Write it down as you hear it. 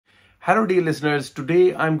Hello dear listeners,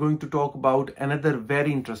 today I'm going to talk about another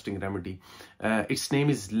very interesting remedy. Its name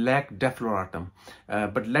is Lac Defloratum.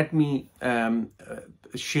 But let me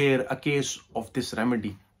share a case of this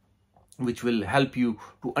remedy which will help you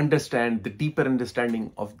to understand the deeper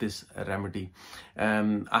understanding of this remedy.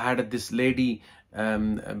 I had this lady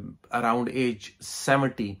around age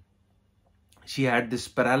 70. She had this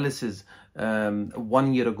paralysis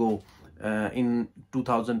 1 year ago in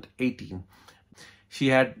 2018. She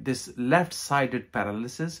had this left-sided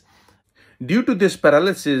paralysis. Due to this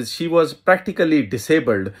paralysis, she was practically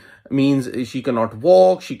disabled. Means she cannot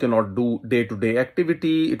walk, she cannot do day-to-day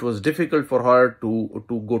activity. It was difficult for her to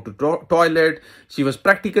go to toilet. She was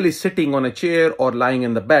practically sitting on a chair or lying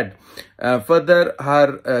in the bed. Further,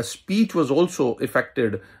 her speech was also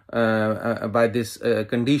affected by this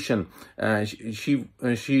condition. She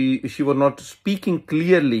was not speaking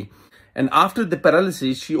clearly. And after the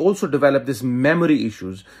paralysis, she also developed this memory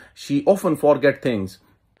issues. She often forget things.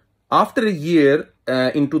 After a year,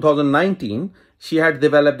 in 2019, she had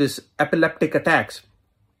developed this epileptic attacks.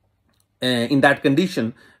 In that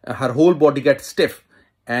condition, her whole body gets stiff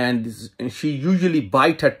and she usually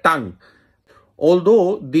bite her tongue.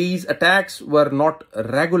 Although these attacks were not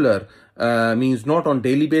regular, means not on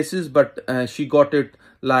daily basis, but she got it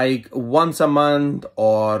like once a month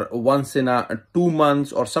or once in 2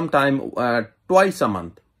 months or sometime twice a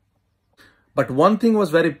month. But one thing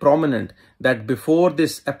was very prominent, that before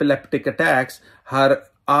this epileptic attacks, her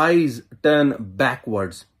eyes turn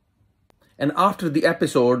backwards. And after the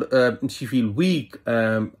episode, she feel weak,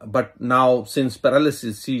 but now since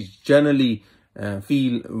paralysis, she generally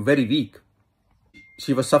feel very weak.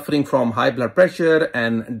 She was suffering from high blood pressure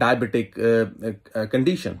and diabetic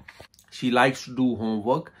condition. She likes to do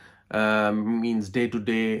homework, means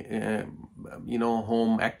day-to-day,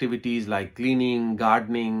 home activities like cleaning,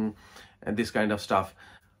 gardening, and this kind of stuff.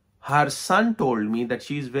 Her son told me that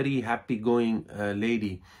she is very happy-going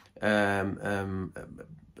lady,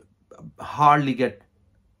 hardly get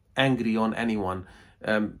angry on anyone.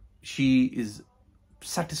 She is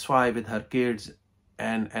satisfied with her kids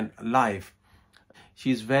and life.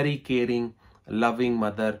 She is very caring, loving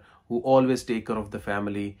mother who always take care of the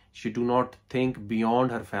family. She do not think beyond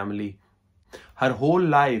her family. Her whole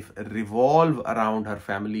life revolve around her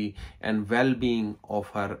family and well-being of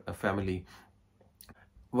her family.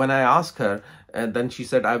 When I asked her, then she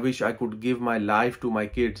said, I wish I could give my life to my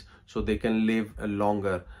kids so they can live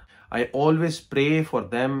longer. I always pray for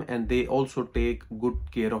them and they also take good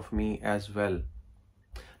care of me as well.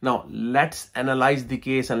 Now, let's analyze the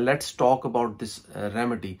case and let's talk about this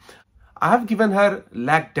remedy. I have given her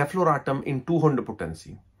Lac Defloratum in 200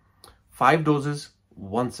 potency, 5 doses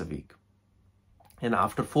once a week. And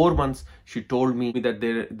after 4 months, she told me that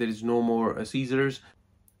there is no more seizures.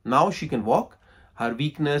 Now she can walk. Her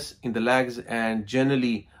weakness in the legs and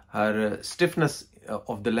generally her stiffness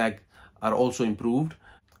of the leg are also improved.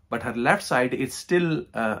 But her left side is still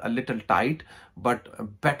a little tight,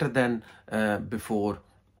 but better than before.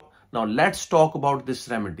 Now let's talk about this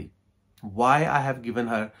remedy. Why I have given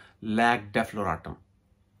her Lac Defloratum.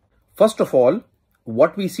 First of all,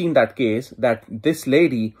 what we see in that case, that this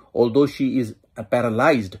lady, although she is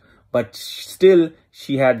paralyzed, but still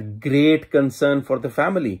she had great concern for the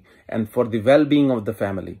family and for the well-being of the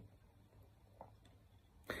family.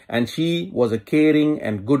 And she was a caring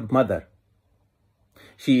and good mother.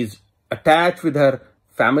 She is attached with her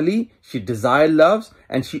family, she desires loves,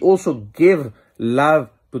 and she also give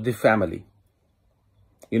love to the family.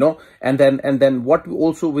 And then what we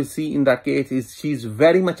also will see in that case is she's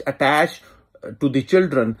very much attached to the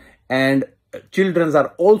children, and children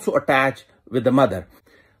are also attached with the mother.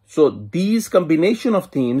 So these combination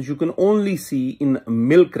of themes you can only see in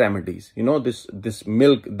milk remedies. This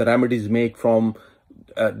milk the remedies make from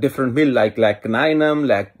different milk like Lac caninum,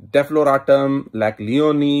 Lac Defloratum, Lac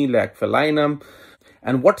leoni, Lac felinum.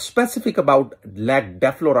 And what's specific about Lac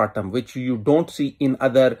Defloratum, which you don't see in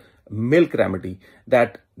other milk remedy,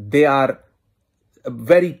 that they are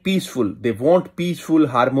very peaceful. They want peaceful,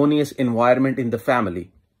 harmonious environment in the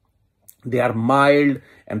family. They are mild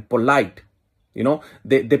and polite.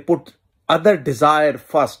 They put other desire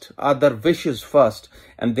first, other wishes first,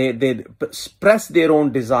 and they express their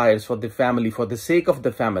own desires for the family, for the sake of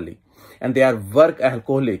the family. And they are work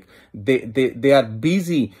alcoholic. They are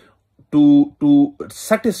busy to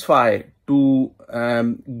satisfy, to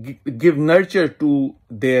give nurture to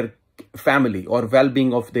their family or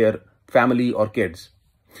well-being of their family or kids.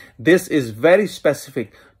 This is very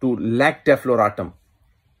specific to Lac Defloratum.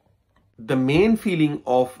 The main feeling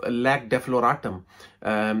of Lac Defloratum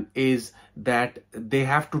is that they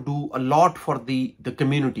have to do a lot for the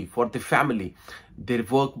community, for the family. They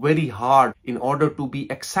work very hard in order to be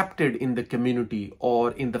accepted in the community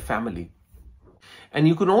or in the family. And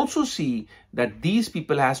you can also see that these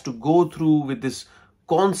people has to go through with this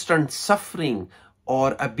constant suffering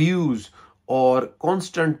or abuse or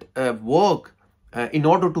constant work in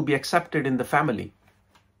order to be accepted in the family.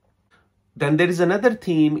 Then there is another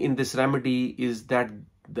theme in this remedy is that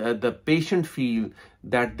the patient feel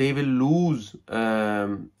that they will lose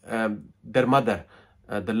their mother,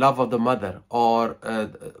 the love of the mother, or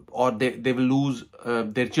they will lose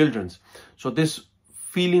their children. So this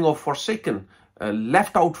feeling of forsaken,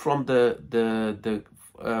 left out from the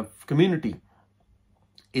community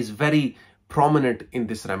is very prominent in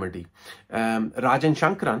this remedy. Rajan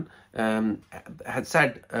Shankaran had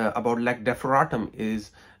said about Lac Defloratum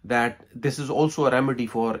is that this is also a remedy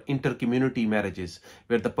for inter-community marriages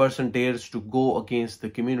where the person dares to go against the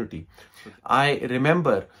community. I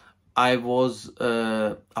remember I was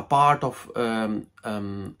a part of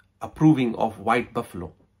approving of white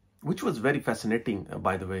buffalo, which was very fascinating,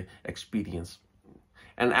 by the way, experience.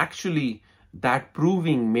 And actually that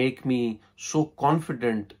proving make me so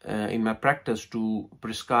confident in my practice to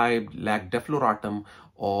prescribe Lac Defloratum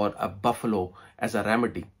or a buffalo as a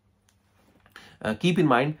remedy. Keep in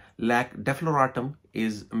mind, Lac Defloratum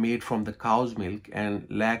is made from the cow's milk and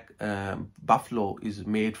Lac buffalo is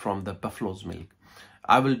made from the buffalo's milk.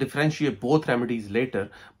 I will differentiate both remedies later,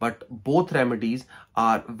 but both remedies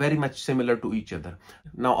are very much similar to each other.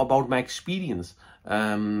 Now about my experience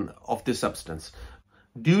of this substance.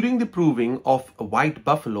 During the proving of white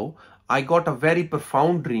buffalo, I got a very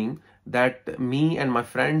profound dream that me and my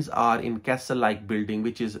friends are in castle-like building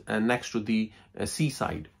which is next to the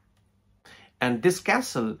seaside. And this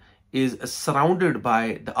castle is surrounded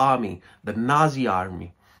by the army, the Nazi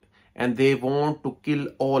army, and they want to kill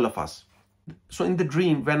all of us. So in the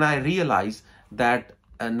dream, when I realized that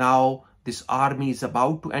now this army is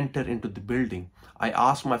about to enter into the building, I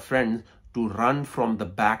asked my friends to run from the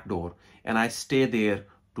back door and I stay there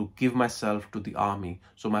to give myself to the army.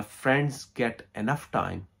 So my friends get enough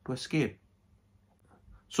time to escape.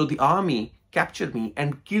 So the army captured me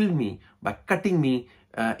and killed me by cutting me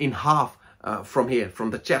in half from here,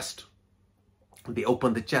 from the chest. They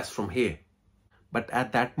opened the chest from here. But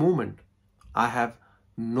at that moment, I have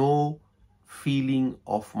no feeling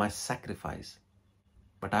of my sacrifice.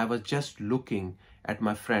 But I was just looking at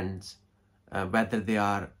my friends, whether they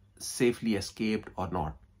are safely escaped or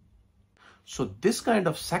not. So this kind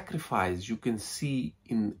of sacrifice you can see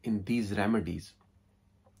in these remedies.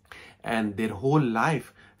 And their whole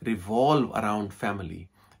life revolve around family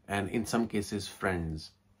and in some cases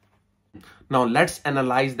friends. Now let's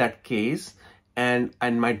analyze that case and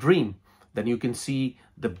my dream. Then you can see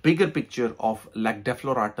the bigger picture of Lac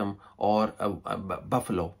Defloratum or a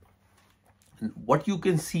buffalo. What you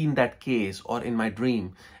can see in that case or in my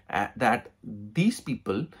dream, that these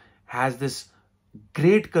people has this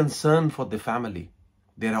great concern for the family.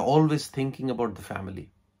 They are always thinking about the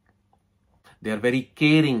family. They are very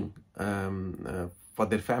caring for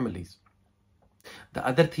their families. The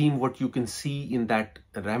other theme, what you can see in that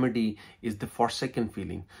remedy is the forsaken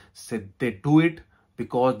feeling. So they do it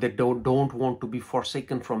because they don't want to be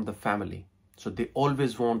forsaken from the family. So they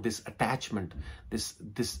always want this attachment, this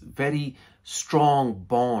very strong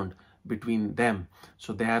bond between them.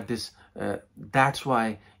 So they have this, that's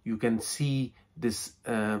why you can see this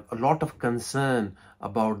a lot of concern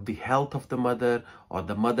about the health of the mother, or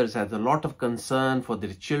the mothers has a lot of concern for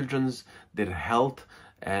their children's, their health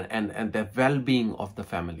and the well-being of the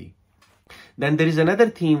family. Then there is another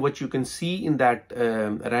theme what you can see in that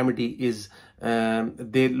remedy is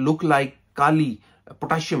they look like Kali,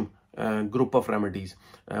 potassium group of remedies,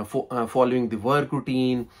 following the work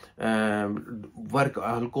routine, work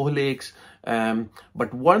alcoholics.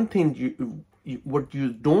 But one thing what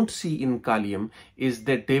you don't see in Kalium is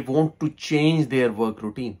that they want to change their work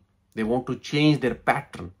routine. They want to change their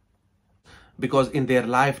pattern because in their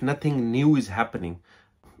life nothing new is happening.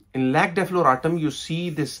 In Lac Defloratum, you see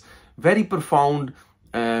this very profound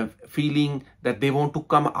feeling that they want to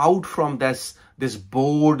come out from this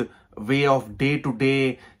bored way of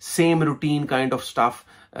day-to-day, same routine kind of stuff.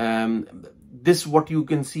 This what you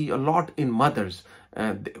can see a lot in mothers.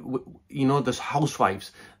 You know, the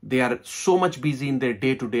housewives, they are so much busy in their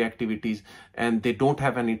day-to-day activities and they don't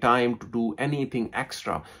have any time to do anything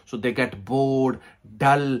extra. So they get bored,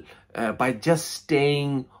 dull by just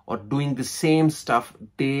staying or doing the same stuff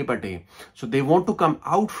day by day. So they want to come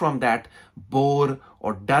out from that bore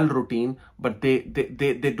or dull routine, but they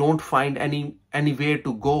don't find anywhere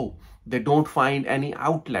to go. They don't find any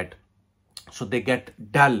outlet. So they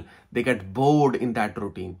get dull, they get bored in that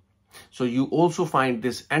routine. So you also find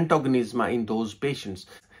this antagonism in those patients.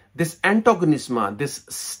 This antagonism, this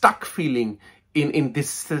stuck feeling in this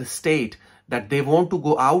state, that they want to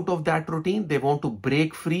go out of that routine, they want to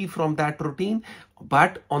break free from that routine,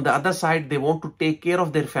 but on the other side, they want to take care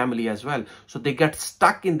of their family as well. So they get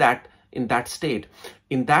stuck in that state.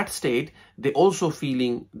 In that state, they also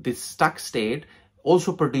feeling this stuck state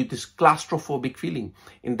also produce this claustrophobic feeling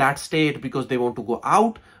in that state, because they want to go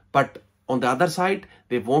out, but on the other side,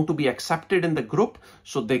 they want to be accepted in the group.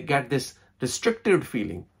 So they get this restricted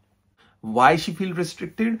feeling. Why she feel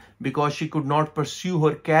restricted? Because she could not pursue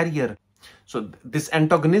her career. So this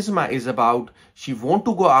antagonism is about she want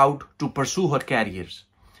to go out to pursue her careers,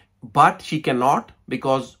 but she cannot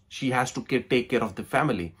because she has to take care of the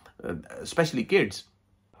family, especially kids.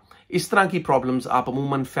 इस तरह की problems आप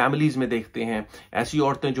अमूमन families में देखते हैं. ऐसी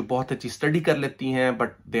औरतें जो बहुत अच्छी स्टडी कर लेती हैं,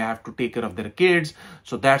 but they have to take care of their kids,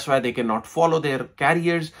 so that's why they can not follow their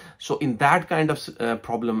carriers. So in that kind of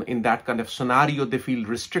problem, in that kind of scenario, they feel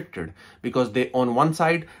restricted because they on one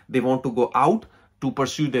side they want to go out to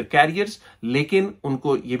pursue there carriers, लेकिन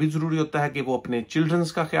उनको ये भी जरूरी होता है कि वो अपने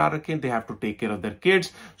चिल्ड्रंस का ख्याल रखें. They have to take care of their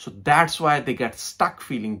kids. So that's why they get stuck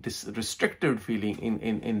feeling, this restricted feeling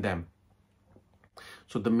in them.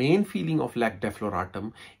 So the main feeling of Lac Defloratum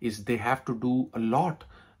is they have to do a lot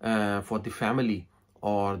for the family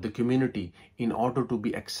or the community in order to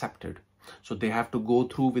be accepted. So they have to go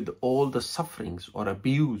through with all the sufferings or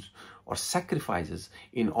abuse or sacrifices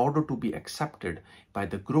in order to be accepted by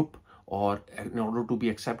the group or in order to be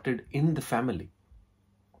accepted in the family.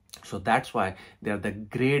 So that's why they are the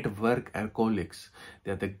great workaholics.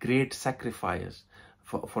 They are the great sacrifices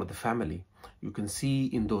for the family. You can see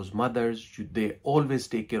in those mothers, they always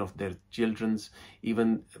take care of their children.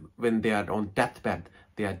 Even when they are on deathbed,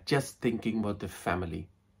 they are just thinking about the family.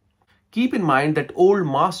 Keep in mind that old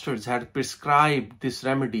masters had prescribed this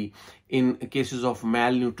remedy in cases of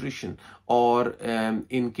malnutrition or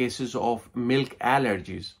in cases of milk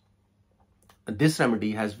allergies. This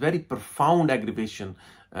remedy has very profound aggravation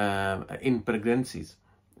in pregnancies.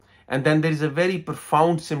 And then there is a very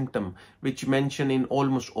profound symptom which mentioned in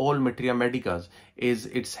almost all materia medicas is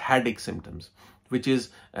its headache symptoms, which is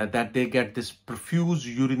that they get this profuse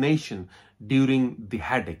urination during the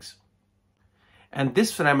headaches. And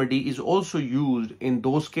this remedy is also used in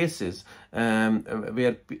those cases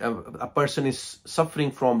where a person is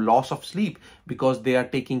suffering from loss of sleep because they are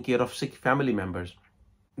taking care of sick family members.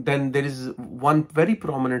 Then there is one very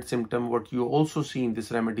prominent symptom, what you also see in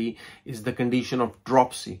this remedy is the condition of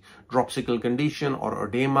dropsical condition or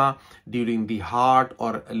edema during the heart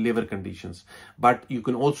or liver conditions. But you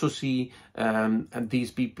can also see these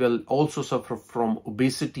people also suffer from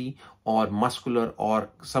obesity or muscular or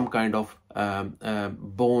some kind of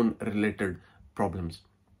bone related problems.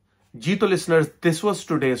 Jito listeners, this was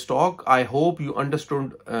today's talk. I hope you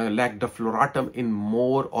understood Lac Defloratum in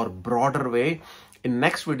more or broader way. In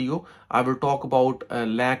next video, I will talk about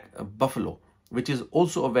Lac Buffalo, which is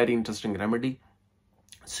also a very interesting remedy.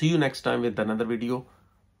 See you next time with another video.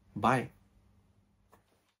 Bye.